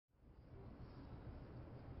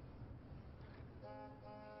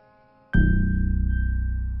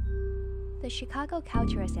The Chicago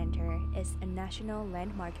Cultural Center is a national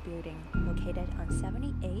landmark building located on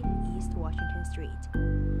 78 East Washington Street.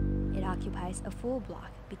 It occupies a full block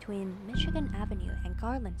between Michigan Avenue and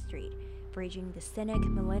Garland Street, bridging the scenic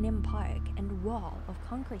Millennium Park and wall of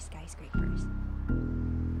concrete skyscrapers.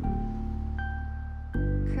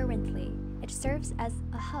 Currently, it serves as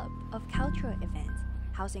a hub of cultural events,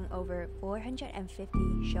 housing over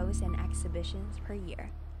 450 shows and exhibitions per year.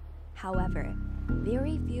 However,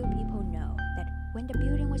 very few people know that when the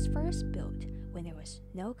building was first built, when there was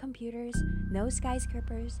no computers, no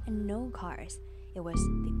skyscrapers, and no cars, it was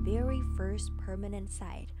the very first permanent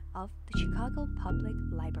site of the Chicago Public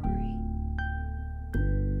Library.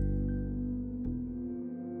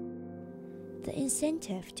 The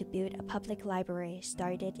incentive to build a public library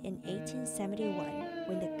started in 1871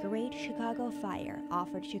 when the Great Chicago Fire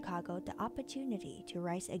offered Chicago the opportunity to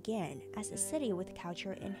rise again as a city with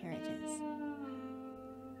cultural inheritance.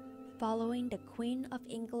 Following the Queen of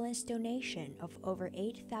England's donation of over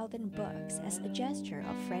 8,000 books as a gesture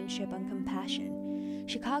of friendship and compassion,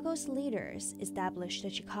 Chicago's leaders established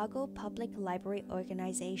the Chicago Public Library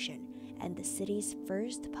Organization, and the city's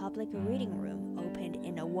first public reading room opened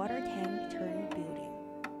in a water tank-turned building.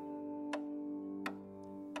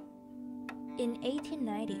 In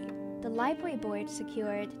 1890, the Library Board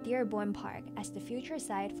secured Dearborn Park as the future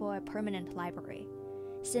site for a permanent library.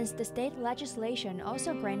 Since the state legislation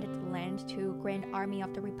also granted the land to Grand Army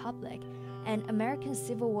of the Republic, an American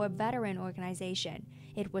Civil War veteran organization,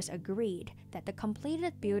 it was agreed that the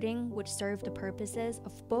completed building would serve the purposes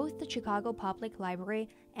of both the Chicago Public Library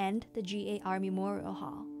and the GAR Memorial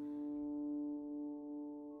Hall.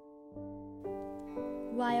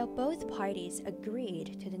 While both parties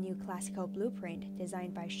agreed to the new classical blueprint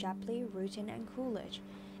designed by Shapley, Rutan, and Coolidge,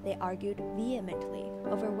 they argued vehemently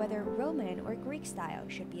over whether Roman or Greek style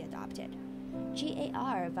should be adopted.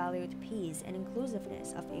 GAR valued peace and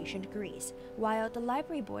inclusiveness of ancient Greece, while the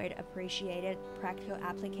Library Board appreciated practical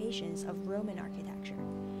applications of Roman architecture.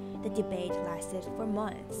 The debate lasted for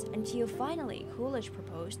months until finally Coolidge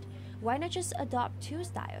proposed, why not just adopt two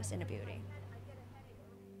styles in a building?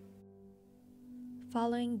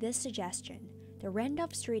 Following this suggestion, the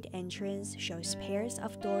Randolph Street entrance shows pairs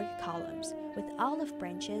of Doric columns with olive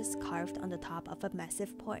branches carved on the top of a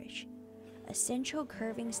massive porch. A central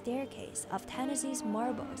curving staircase of Tennessee's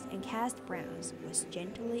marbles and cast browns was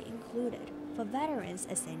gently included for veterans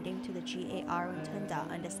ascending to the GAR Rotunda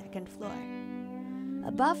on the second floor.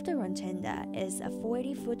 Above the rotunda is a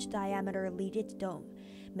 40-foot diameter leaded dome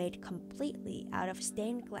made completely out of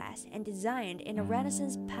stained glass and designed in a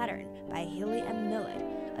Renaissance pattern by Healy and Millet,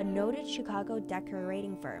 a noted Chicago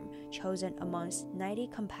decorating firm chosen amongst 90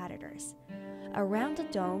 competitors. Around the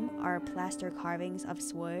dome are plaster carvings of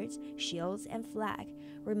swords, shields, and flag,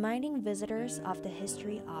 reminding visitors of the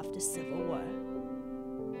history of the Civil War.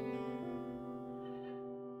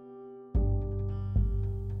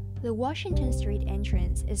 The Washington Street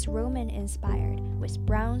entrance is Roman-inspired, with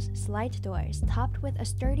bronze slide doors topped with a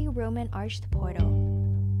sturdy Roman arched portal.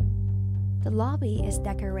 The lobby is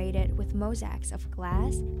decorated with mosaics of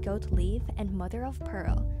glass, gold leaf, and mother of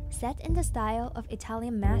pearl, set in the style of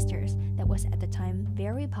Italian masters that was at the time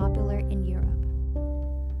very popular in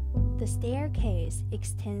Europe. The staircase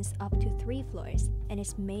extends up to 3 floors and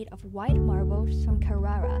is made of white marbles from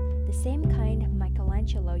Carrara, the same kind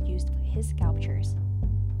Michelangelo used for his sculptures.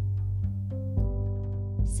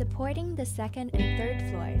 Supporting the second and third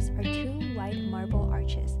floors are 2 white marble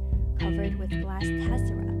arches, covered with glass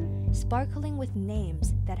tessera, sparkling with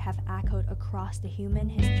names that have echoed across the human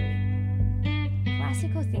history.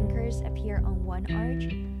 Classical thinkers appear on one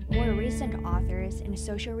arch, more recent authors and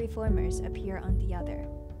social reformers appear on the other.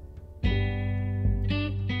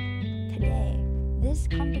 Today, this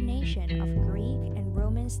combination of Greek and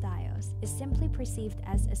Roman styles is simply perceived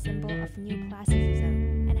as a symbol of new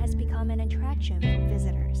classicism and has become an attraction for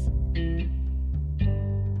visitors.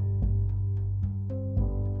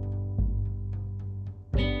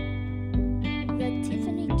 The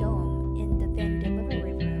Tiffany Dome in the then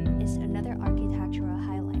delivery room is another architectural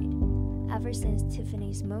highlight. Ever since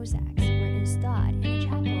Tiffany's mosaics were installed in a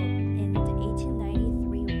chapel in the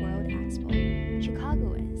 1893 World Expo,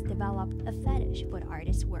 Chicagoans developed a fetish for the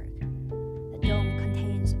artist's work. The dome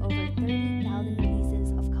contains over 30,000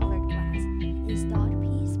 pieces of colored glass, installed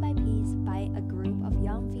piece by piece by a group of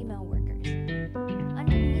young female workers.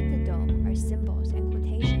 Underneath the dome are symbols and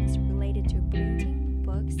quotations related to printing,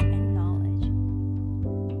 books, and knowledge.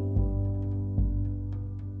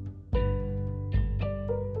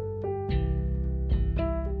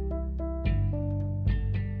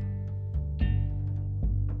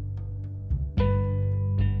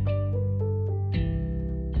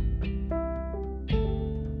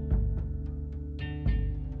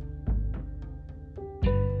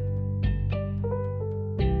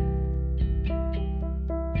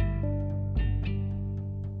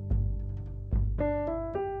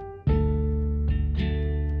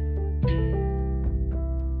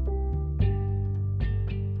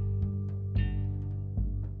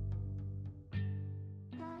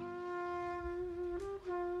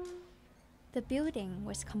 The building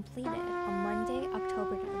was completed on Monday,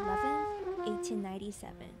 October 11,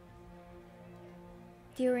 1897.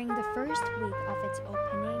 During the first week of its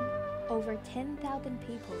opening, over 10,000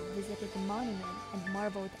 people visited the monument and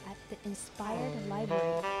marveled at the inspired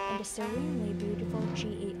library and the serenely beautiful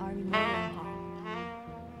GAR Memorial Hall.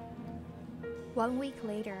 1 week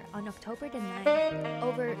later, on October the 9th,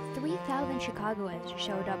 over 3,000 Chicagoans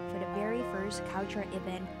showed up for the very first cultural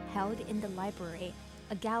event held in the library,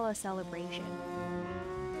 a gala celebration.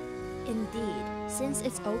 Indeed, since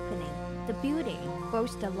its opening, the building,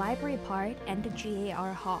 both the library part and the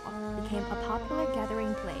GAR Hall, became a popular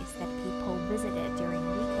gathering place that people visited during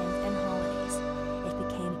weekends and holidays. It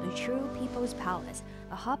became a true people's palace,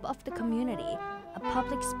 a hub of the community, a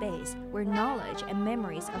public space where knowledge and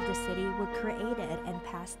memories of the city were created and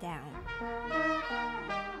passed down.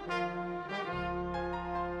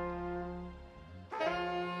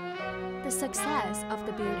 The success of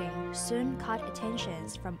the building soon caught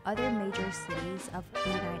attentions from other major cities of the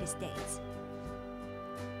United States.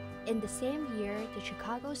 In the same year, the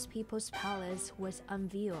Chicago's People's Palace was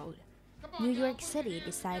unveiled. New York City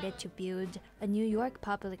decided to build a New York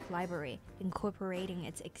Public Library, incorporating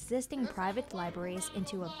its existing private libraries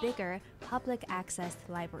into a bigger, public access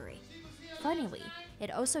library. Funnily,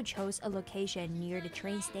 it also chose a location near the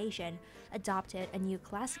train station, adopted a new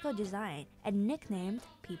classical design, and nicknamed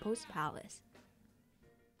People's Palace.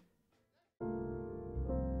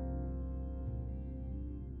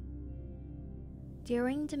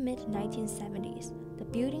 During the mid-1970s, the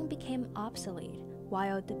building became obsolete,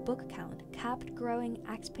 while the book count kept growing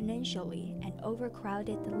exponentially and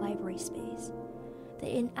overcrowded the library space.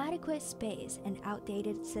 The inadequate space and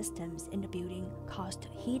outdated systems in the building caused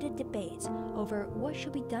heated debates over what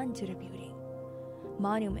should be done to the building.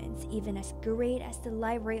 Monuments, even as great as the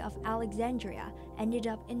Library of Alexandria, ended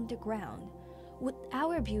up in the ground. Would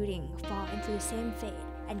our building fall into the same fate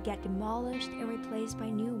and get demolished and replaced by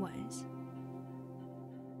new ones?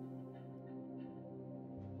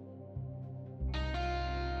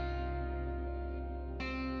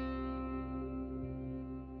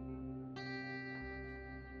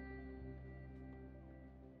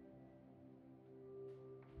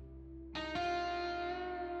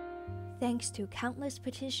 Thanks to countless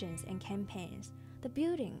petitions and campaigns, the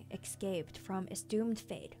building escaped from its doomed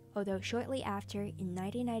fate, although shortly after, in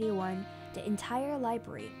 1991, the entire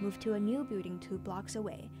library moved to a new building 2 blocks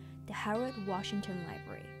away, the Harold Washington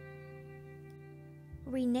Library.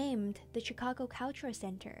 Renamed the Chicago Cultural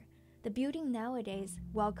Center, the building nowadays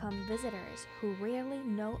welcomes visitors who rarely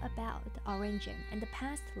know about the origin and the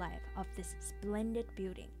past life of this splendid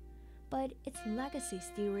building. But its legacy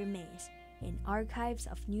still remains, in archives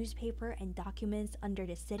of newspaper and documents under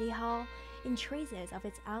the City Hall, in traces of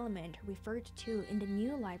its element referred to in the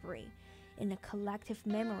new library, in a collective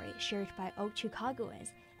memory shared by old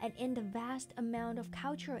Chicagoans, and in the vast amount of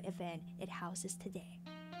cultural events it houses today.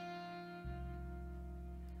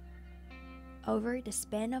 Over the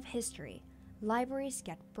span of history, libraries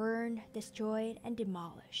get burned, destroyed, and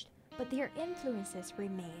demolished, but their influences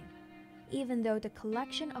remain. Even though the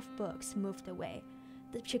collection of books moved away,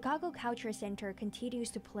 the Chicago Cultural Center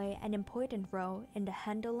continues to play an important role in the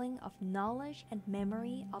handling of knowledge and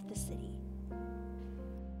memory of the city.